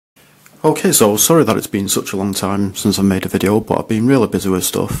Okay, so sorry that it's been such a long time since I made a video, but I've been really busy with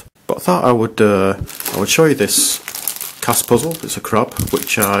stuff. But I thought I would show you this cast puzzle. It's a crab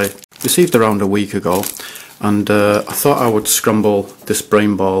which I received around a week ago, and I thought I would scramble this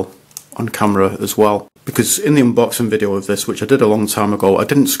brain ball on camera as well. Because in the unboxing video of this, which I did a long time ago, I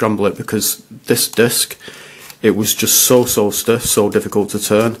didn't scramble it because this disc, it was just so stiff, so difficult to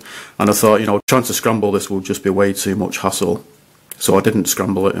turn, and I thought, you know, trying to scramble this will just be way too much hassle. So I didn't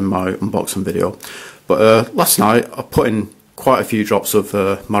scramble it in my unboxing video. But last night I put in quite a few drops of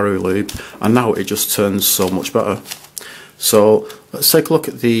Maru lube, and now it just turns so much better. So let's take a look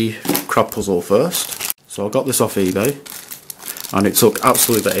at the crab puzzle first. So I got this off eBay, and it took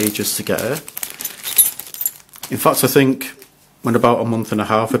absolutely ages to get here. In fact, I think when about a month and a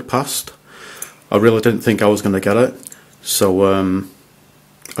half had passed, I really didn't think I was going to get it. So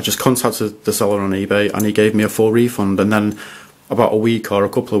I just contacted the seller on eBay, and he gave me a full refund, and then about a week or a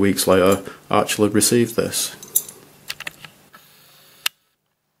couple of weeks later I actually received this.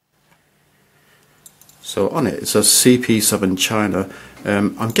 So on it says CP7 China.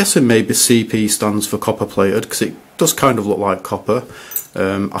 I'm guessing maybe CP stands for copper plated, because it does kind of look like copper.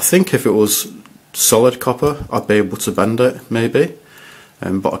 I think if it was solid copper I'd be able to bend it maybe,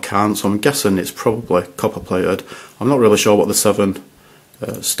 but I can't, so I'm guessing it's probably copper plated. I'm not really sure what the 7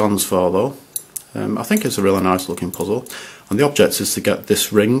 stands for though. I think it's a really nice looking puzzle, and the object is to get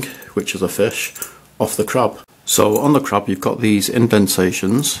this ring, which is a fish, off the crab. So on the crab you've got these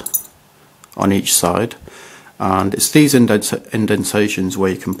indentations on each side, and it's these indentations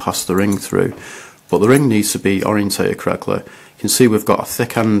where you can pass the ring through, but the ring needs to be orientated correctly. You can see we've got a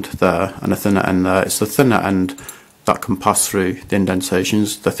thick end there and a thinner end there. It's the thinner end that can pass through the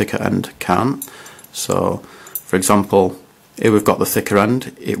indentations, the thicker end can't. So for example, here we've got the thicker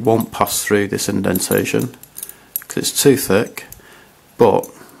end, it won't pass through this indentation because it's too thick, but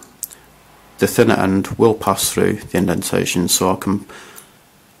the thinner end will pass through the indentation, so I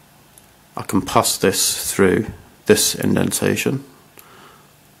can pass this through this indentation.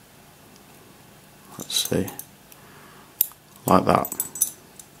 Let's see, like that.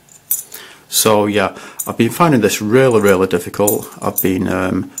 So yeah, I've been finding this really difficult. I've been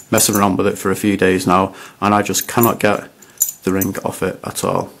messing around with it for a few days now, and I just cannot get the ring off it at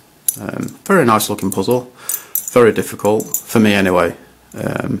all. Very nice looking puzzle, very difficult for me anyway.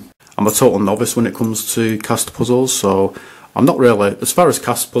 I'm a total novice when it comes to cast puzzles, so I'm not really, as far as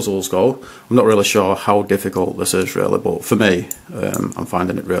cast puzzles go, I'm not really sure how difficult this is really, but for me, I'm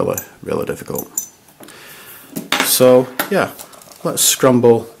finding it really difficult. So yeah, let's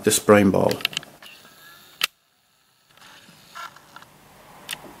scramble this brain ball.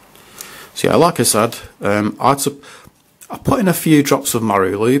 So yeah, like I said, I put in a few drops of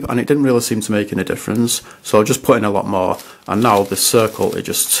Maru lube and it didn't really seem to make any difference, so I just put in a lot more, and now this circle, it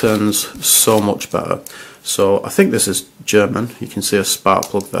just turns so much better. So I think this is German. You can see a spark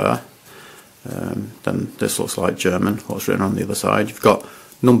plug there. Then this looks like German, what's written on the other side. You've got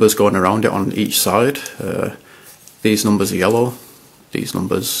numbers going around it on each side. These numbers are yellow, these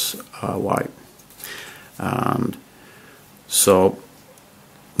numbers are white. And so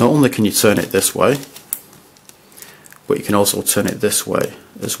not only can you turn it this way, but you can also turn it this way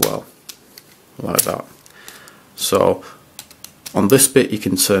as well, like that. So on this bit you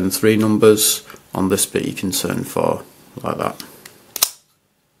can turn 3 numbers, on this bit you can turn 4, like that.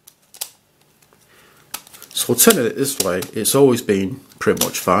 So turning it this way, it's always been pretty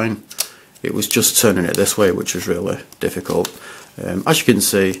much fine. It was just turning it this way which was really difficult. As you can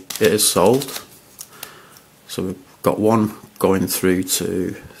see, it is solved. So we've got 1 going through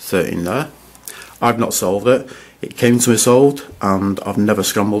to 13 there. I've not solved it. It came to me solved, and I've never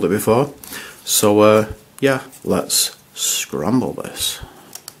scrambled it before. So yeah, let's scramble this.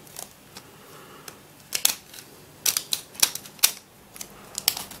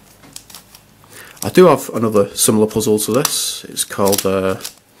 I do have another similar puzzle to this. It's called a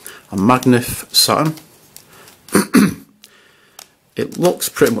Magnif Saturn. It looks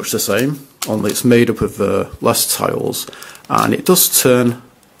pretty much the same, only it's made up of less tiles, and it does turn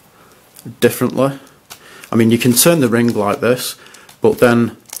differently. I mean, you can turn the ring like this, but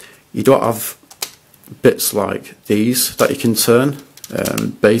then you don't have bits like these that you can turn.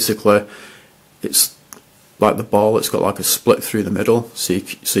 Basically, it's like the ball, it's got like a split through the middle, so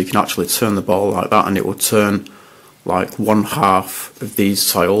you can actually turn the ball like that, and it will turn like 1/2 of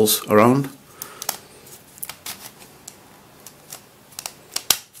these tiles around.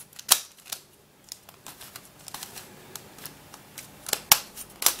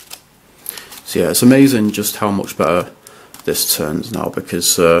 So yeah, it's amazing just how much better this turns now,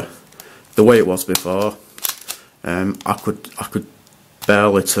 because the way it was before, I could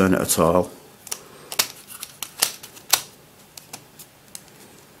barely turn it at all.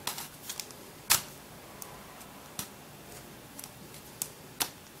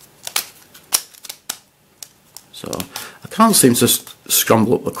 So I can't seem to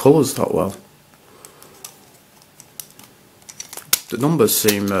scramble up the colours that well. The numbers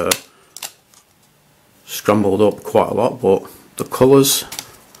seem scrambled up quite a lot, but the colours,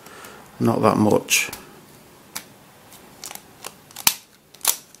 not that much.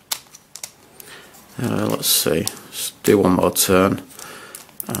 Let's see, let's do one more turn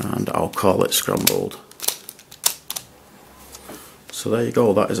and I'll call it scrambled. So there you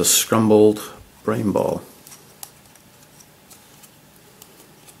go, that is a scrambled brain ball.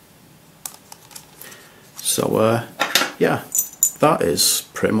 So yeah, that is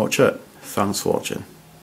pretty much it. Thanks for watching.